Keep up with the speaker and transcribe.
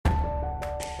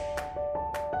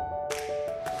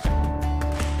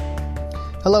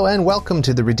Hello and welcome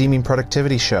to the Redeeming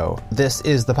Productivity Show. This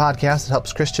is the podcast that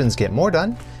helps Christians get more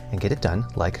done and get it done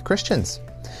like Christians.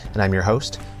 And I'm your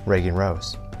host, Reagan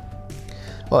Rose.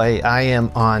 Well, I am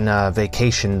on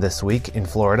vacation this week in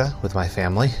Florida with my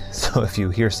family. So if you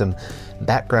hear some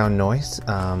background noise,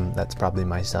 that's probably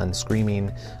my son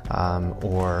screaming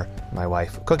or my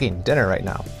wife cooking dinner right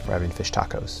now. We're having fish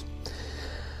tacos.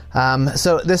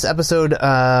 So this episode,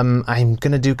 I'm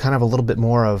going to do kind of a little bit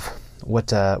more of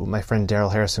what my friend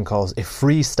Daryl Harrison calls a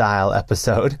freestyle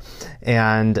episode.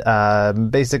 And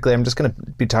basically, I'm just going to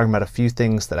be talking about a few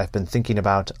things that I've been thinking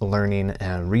about, learning,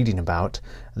 and reading about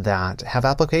that have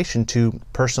application to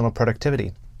personal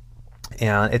productivity.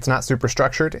 And it's not super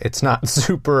structured. It's not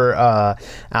super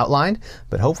outlined,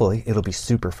 but hopefully it'll be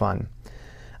super fun.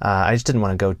 I just didn't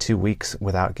want to go 2 weeks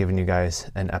without giving you guys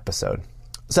an episode.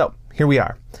 So here we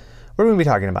are. What are we going to be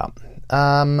talking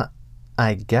about?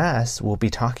 I guess we'll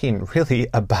be talking really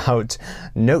about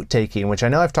note-taking, which I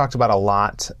know I've talked about a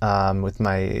lot with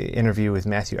my interview with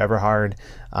Matthew Everhard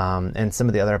and some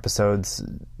of the other episodes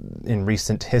in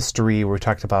recent history where we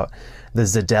talked about the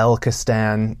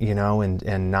Zettelkasten,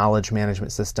 and knowledge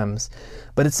management systems.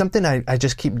 But it's something I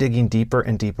just keep digging deeper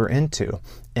and deeper into.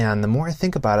 And the more I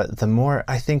think about it, the more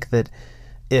I think that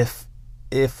if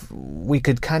we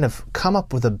could kind of come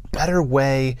up with a better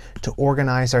way to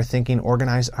organize our thinking,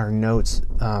 organize our notes,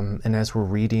 and as we're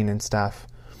reading and stuff.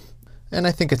 And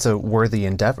I think it's a worthy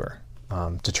endeavor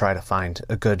to try to find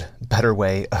a good, better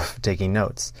way of taking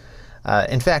notes.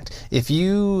 In fact, if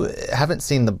you haven't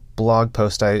seen the blog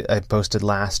post I posted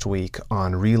last week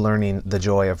on relearning the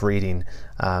joy of reading,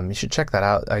 you should check that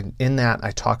out. In that,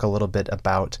 I talk a little bit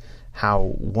about how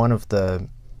one of the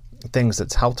things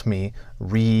that's helped me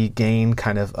regain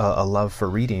kind of a love for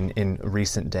reading in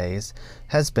recent days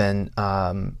has been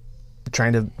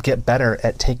trying to get better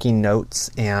at taking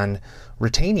notes and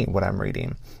retaining what I'm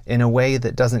reading in a way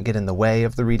that doesn't get in the way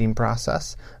of the reading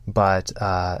process, but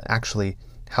actually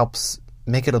helps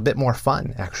make it a bit more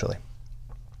fun, actually.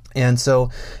 And so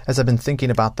as I've been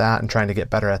thinking about that and trying to get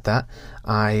better at that,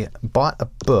 I bought a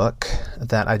book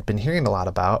that I'd been hearing a lot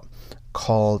about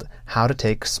called How to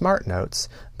Take Smart Notes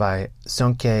by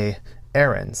Sönke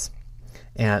Ahrens.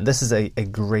 And this is a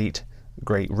great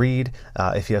read.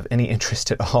 If you have any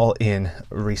interest at all in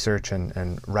research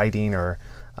and writing or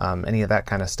any of that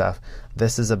kind of stuff,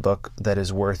 this is a book that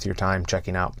is worth your time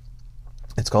checking out.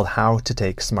 It's called How to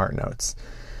Take Smart Notes.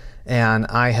 And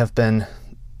I have been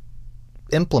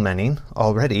implementing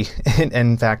already, and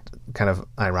in fact, kind of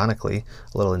ironically,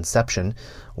 a little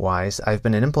inception-wise, I've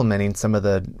been implementing some of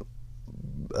the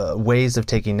ways of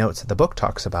taking notes that the book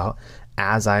talks about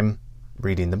as I'm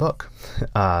reading the book.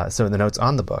 So the notes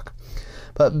on the book.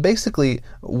 But basically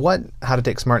what How to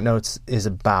Take Smart Notes is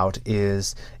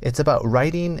it's about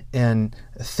writing and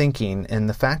thinking, and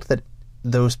the fact that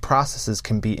those processes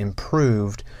can be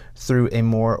improved through a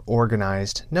more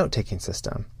organized note-taking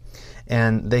system.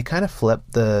 And they kind of flip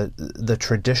the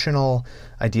traditional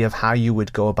idea of how you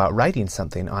would go about writing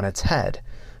something on its head.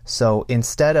 So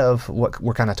instead of what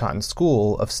we're kind of taught in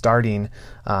school of starting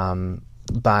writing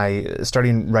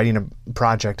a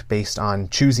project based on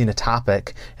choosing a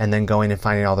topic and then going and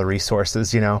finding all the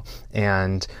resources,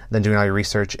 and then doing all your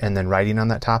research and then writing on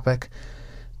that topic,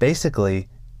 basically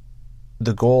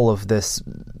the goal of this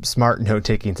smart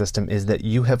note-taking system is that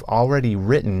you have already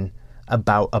written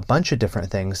about a bunch of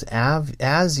different things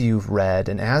as you've read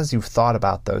and as you've thought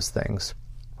about those things.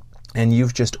 And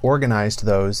you've just organized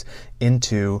those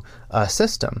into a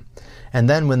system. And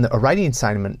then when a writing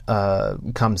assignment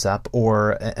comes up,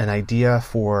 or an idea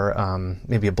for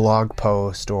maybe a blog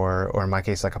post, or in my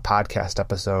case, like a podcast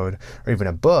episode, or even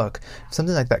a book, if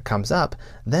something like that comes up,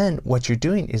 then what you're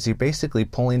doing is you're basically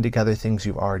pulling together things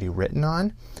you've already written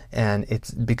on, and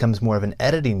it becomes more of an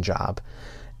editing job.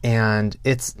 And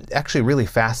it's actually a really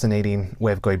fascinating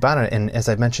way of going about it. And as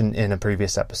I mentioned in a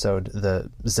previous episode, the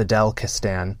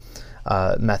Zettelkasten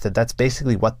method, that's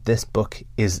basically what this book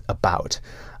is about.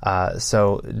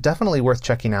 So definitely worth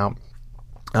checking out.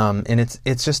 And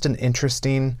it's just an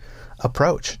interesting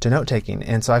approach to note-taking.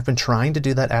 And so I've been trying to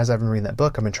do that as I've been reading that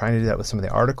book. I've been trying to do that with some of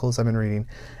the articles I've been reading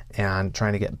and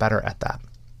trying to get better at that.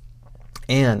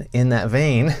 And in that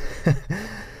vein,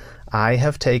 I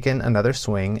have taken another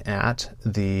swing at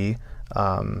the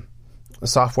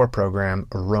software program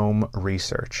Roam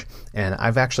Research. And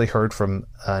I've actually heard from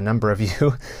a number of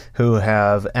you who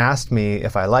have asked me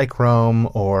if I like Roam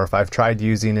or if I've tried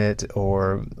using it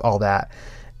or all that.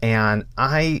 And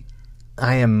I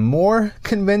am more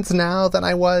convinced now than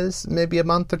I was maybe a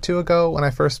month or two ago when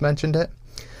I first mentioned it.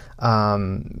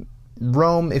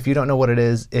 Roam, if you don't know what it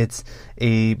is, it's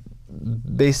a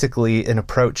basically an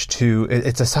approach to,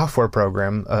 it's a software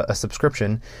program, a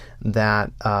subscription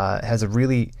that has a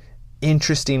really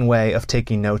interesting way of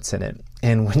taking notes in it.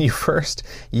 And when you first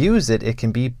use it, it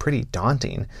can be pretty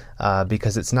daunting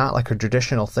because it's not like a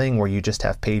traditional thing where you just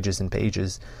have pages and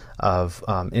pages of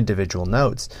individual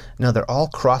notes. No, they're all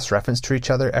cross-referenced to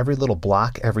each other. Every little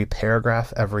block, every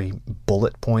paragraph, every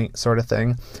bullet point sort of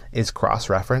thing is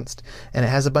cross-referenced. And it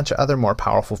has a bunch of other more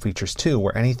powerful features too,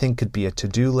 where anything could be a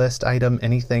to-do list item,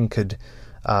 anything could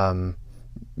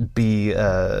be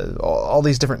all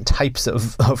these different types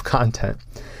of content.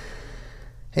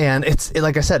 And it's,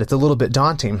 like I said, it's a little bit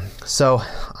daunting. So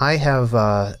I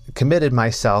have committed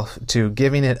myself to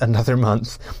giving it another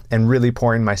month and really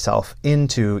pouring myself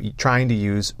into trying to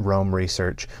use Roam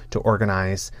Research to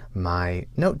organize my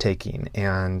note-taking.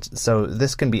 And so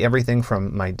this can be everything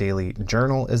from my daily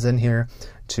journal is in here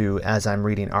to as I'm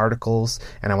reading articles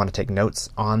and I want to take notes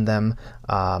on them.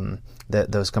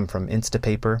 Those come from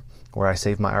Instapaper, where I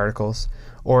save my articles.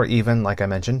 Or even, like I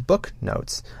mentioned, book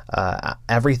notes.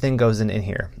 Everything goes in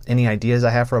here. Any ideas I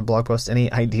have for a blog post,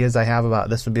 any ideas I have about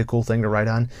this would be a cool thing to write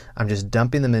on, I'm just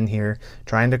dumping them in here,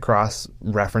 trying to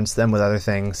cross-reference them with other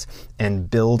things, and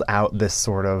build out this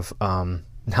sort of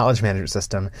knowledge management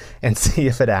system and see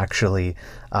if it actually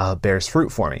bears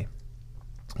fruit for me.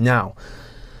 Now,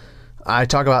 I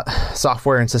talk about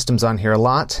software and systems on here a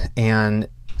lot, and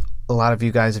a lot of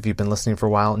you guys, if you've been listening for a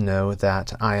while, know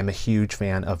that I am a huge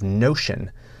fan of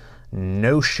Notion.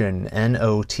 Notion,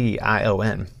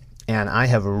 Notion. And I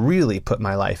have really put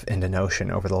my life into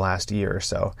Notion over the last year or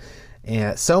so.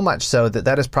 And so much so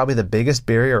that is probably the biggest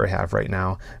barrier I have right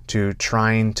now to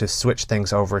trying to switch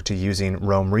things over to using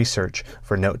Roam Research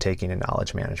for note-taking and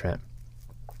knowledge management.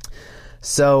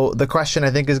 So the question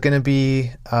I think is going to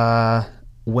be,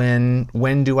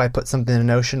 when do I put something in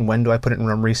Notion? When do I put it in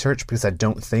Roam Research? Because I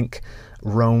don't think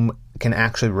Roam can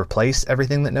actually replace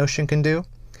everything that Notion can do.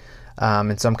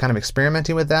 And so I'm kind of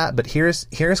experimenting with that. But here's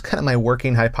kind of my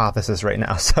working hypothesis right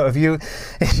now. So if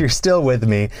you're still with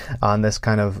me on this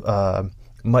kind of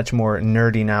much more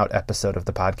nerding out episode of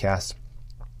the podcast,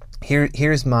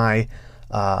 here's my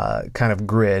kind of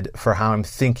grid for how I'm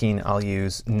thinking I'll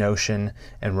use Notion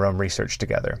and Roam Research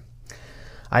together.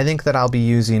 I think that I'll be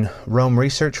using Roam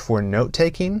Research for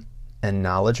note-taking and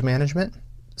knowledge management.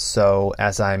 So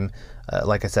as I'm,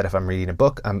 like I said, if I'm reading a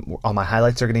book, all my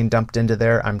highlights are getting dumped into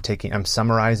there. I'm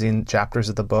summarizing chapters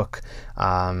of the book.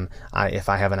 If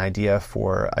I have an idea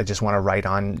I just want to write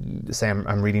on, say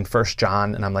I'm reading 1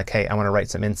 John, and I'm like, hey, I want to write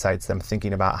some insights that I'm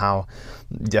thinking about how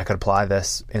I could apply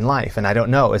this in life. And I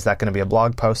don't know, is that going to be a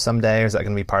blog post someday, or is that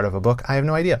going to be part of a book? I have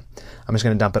no idea. I'm just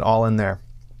going to dump it all in there.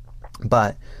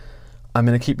 But I'm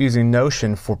going to keep using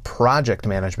Notion for project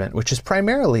management, which is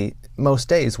primarily most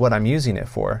days what I'm using it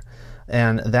for.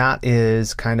 And that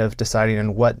is kind of deciding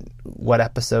on what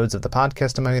episodes of the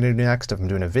podcast am I going to do next, if I'm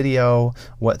doing a video,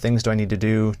 what things do I need to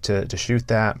do to shoot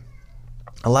that.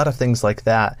 A lot of things like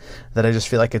that I just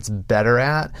feel like it's better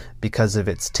at because of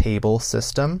its table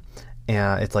system.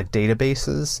 And it's like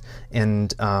databases,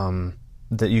 and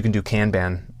that you can do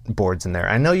Kanban boards in there.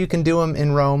 I know you can do them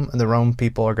in Roam, and the Roam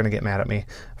people are going to get mad at me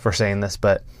for saying this,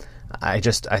 but I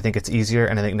think it's easier,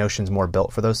 and I think Notion's more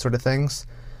built for those sort of things.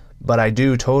 But I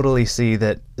do totally see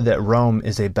that Roam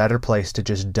is a better place to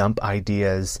just dump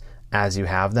ideas as you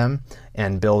have them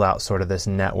and build out sort of this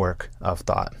network of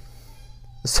thought.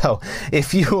 So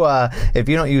if you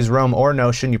don't use Roam or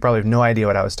Notion, you probably have no idea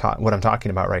what I'm talking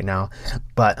about right now.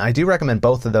 But I do recommend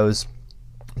both of those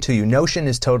to you. Notion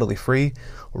is totally free.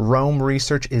 Roam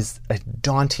Research is a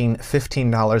daunting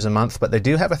 $15 a month, but they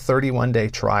do have a 31-day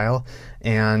trial,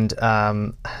 and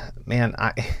man,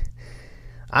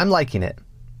 I'm liking it.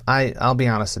 I'll be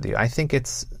honest with you. I think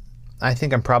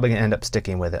I'm probably going to end up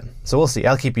sticking with it. So we'll see.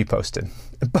 I'll keep you posted.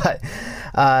 But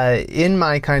in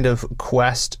my kind of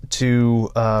quest to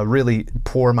really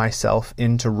pour myself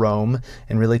into Roam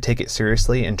and really take it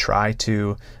seriously and try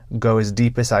to go as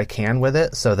deep as I can with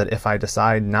it, so that if I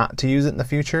decide not to use it in the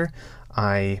future,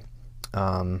 I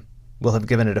will have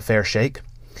given it a fair shake.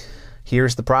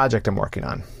 Here's the project I'm working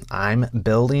on. I'm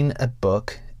building a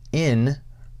book in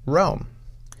Roam.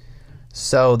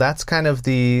 So that's kind of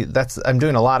I'm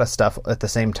doing a lot of stuff at the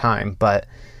same time, but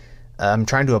I'm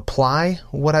trying to apply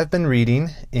what I've been reading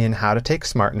in How to Take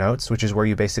Smart Notes, which is where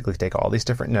you basically take all these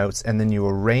different notes and then you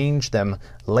arrange them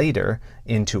later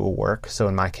into a work. So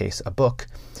in my case, a book.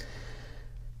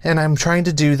 And I'm trying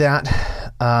to do that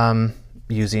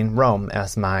using Roam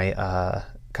as my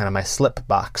kind of my slip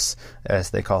box, as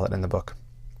they call it in the book.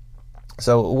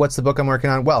 So what's the book I'm working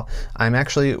on? Well, I'm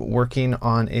actually working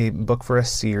on a book for a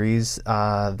series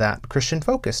that Christian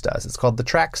Focus does. It's called the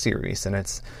Track Series, and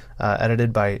it's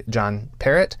edited by John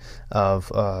Parrott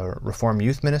of Reform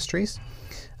Youth Ministries.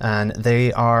 And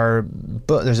they are,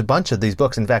 there's a bunch of these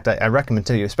books. In fact, I recommend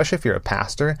to you, especially if you're a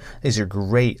pastor, these are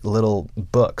great little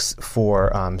books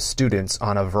for students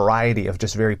on a variety of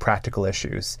just very practical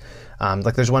issues.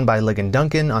 Like there's one by Ligon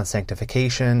Duncan on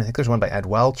sanctification. I think there's one by Ed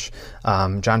Welch.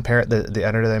 John Parrott, the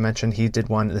editor that I mentioned, he did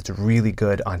one that's really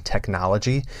good on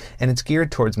technology, and it's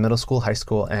geared towards middle school, high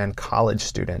school, and college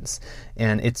students.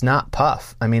 And it's not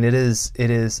puff. I mean, it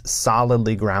is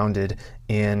solidly grounded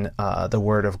in the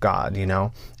Word of God,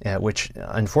 which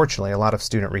unfortunately a lot of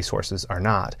student resources are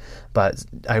not. But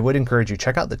I would encourage you,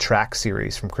 check out the Track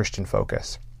series from Christian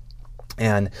Focus.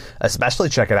 And especially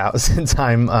check it out since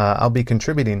I'll be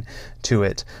contributing to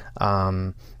it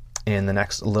in the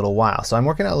next little while. So I'm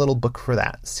working on a little book for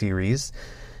that series,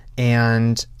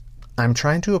 and I'm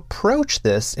trying to approach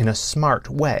this in a smart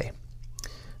way.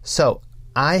 So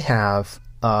I have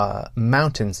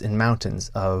mountains and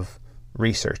mountains of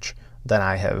research that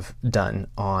I have done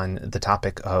on the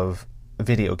topic of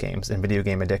video games and video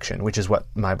game addiction, which is what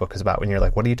my book is about. When you're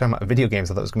like, what are you talking about? Video games?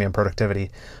 I thought it was going to be on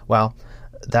productivity. Well,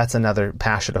 that's another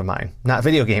passion of mine. Not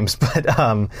video games, but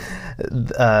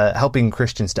helping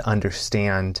Christians to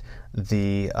understand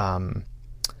the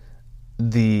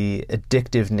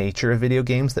addictive nature of video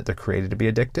games, that they're created to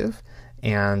be addictive,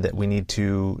 and that we need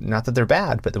to, not that they're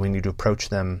bad, but that we need to approach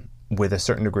them with a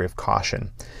certain degree of caution.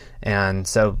 And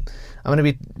so I'm going to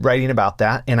be writing about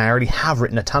that, and I already have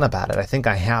written a ton about it. I think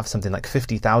I have something like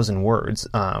 50,000 words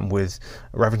with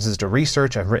references to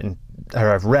research.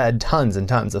 I've read tons and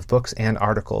tons of books and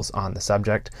articles on the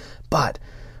subject. But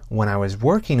when I was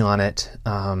working on it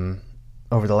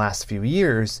over the last few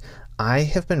years, I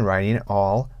have been writing it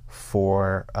all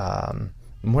for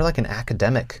more like an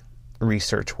academic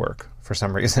research work for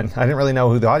some reason. I didn't really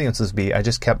know who the audience would be. I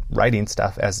just kept writing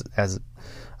stuff as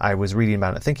I was reading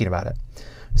about it, thinking about it.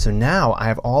 So now I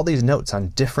have all these notes on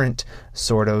different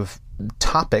sort of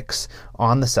topics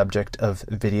on the subject of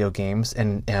video games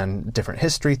and different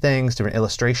history things, different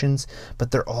illustrations, but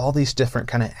they're all these different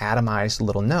kind of atomized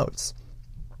little notes.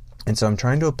 And so I'm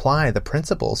trying to apply the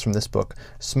principles from this book,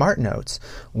 Smart Notes,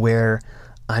 where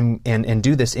and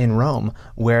do this in Rome,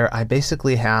 where I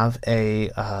basically have a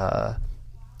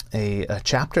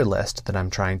chapter list that I'm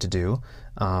trying to do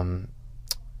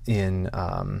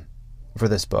for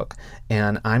this book,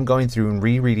 and I'm going through and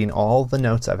rereading all the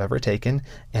notes I've ever taken,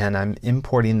 and I'm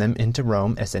importing them into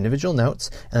Rome as individual notes,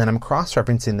 and then I'm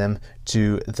cross-referencing them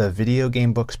to the Video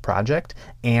Game Books Project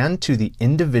and to the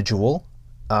individual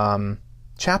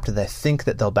chapter that I think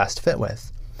that they'll best fit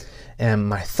with. And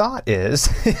my thought is,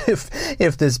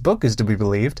 if this book is to be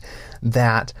believed,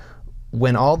 that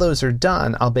when all those are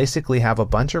done, I'll basically have a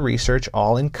bunch of research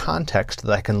all in context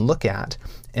that I can look at,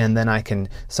 and then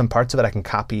some parts of it I can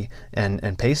copy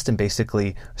and paste and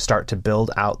basically start to build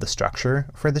out the structure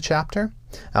for the chapter.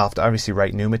 I'll have to obviously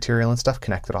write new material and stuff,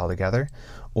 connect it all together,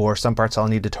 or some parts I'll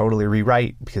need to totally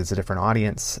rewrite because it's a different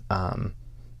audience.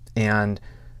 And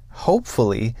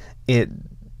hopefully it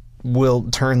will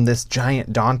turn this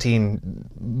giant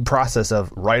daunting process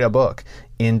of write a book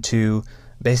into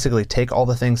basically take all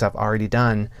the things I've already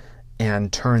done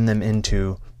and turn them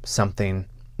into something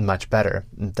much better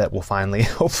that will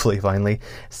hopefully finally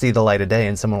see the light of day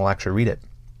and someone will actually read it.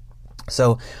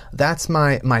 So that's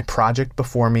my project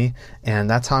before me, and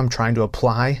that's how I'm trying to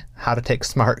apply How to Take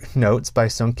Smart Notes by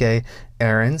Sönke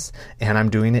Ahrens, and I'm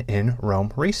doing it in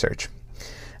Rome Research.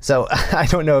 So I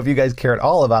don't know if you guys care at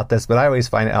all about this, but I always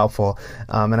find it helpful,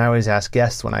 and I always ask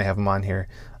guests when I have them on here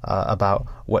about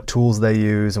what tools they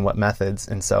use and what methods.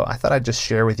 And so I thought I'd just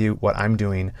share with you what I'm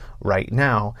doing right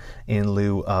now in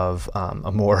lieu of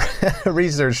a more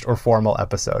researched or formal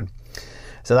episode.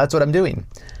 So that's what I'm doing.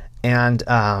 And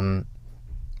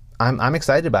I'm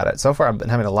excited about it. So far, I've been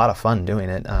having a lot of fun doing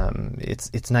it.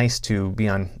 It's nice to be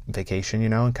on vacation,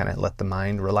 and kind of let the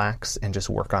mind relax and just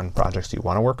work on projects you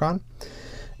want to work on.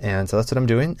 And so that's what I'm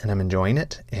doing, and I'm enjoying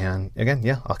it. And again,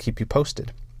 I'll keep you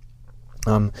posted.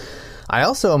 I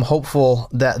also am hopeful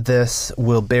that this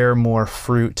will bear more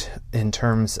fruit in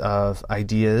terms of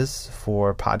ideas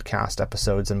for podcast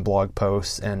episodes and blog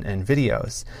posts and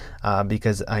videos,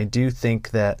 because I do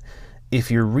think that if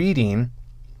you're reading,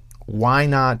 why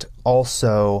not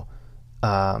also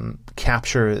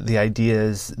capture the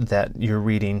ideas that your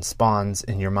reading spawns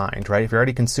in your mind, right? If you're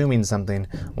already consuming something,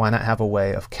 why not have a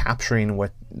way of capturing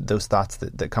what those thoughts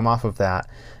that come off of that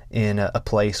in a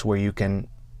place where you can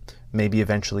maybe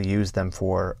eventually use them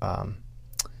for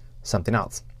something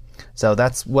else. So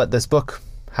that's what this book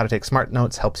How to take smart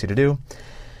notes helps you to do.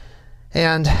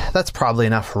 And that's probably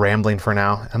enough rambling for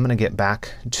now. I'm going to get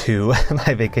back to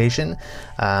my vacation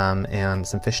and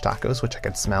some fish tacos, which I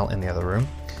could smell in the other room.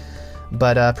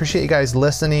 But appreciate you guys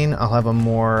listening. I'll have a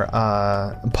more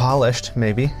polished,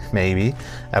 maybe,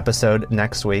 episode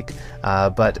next week.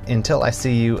 But until I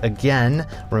see you again,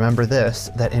 remember this,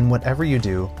 that in whatever you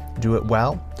do, do it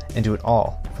well and do it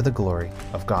all for the glory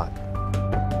of God.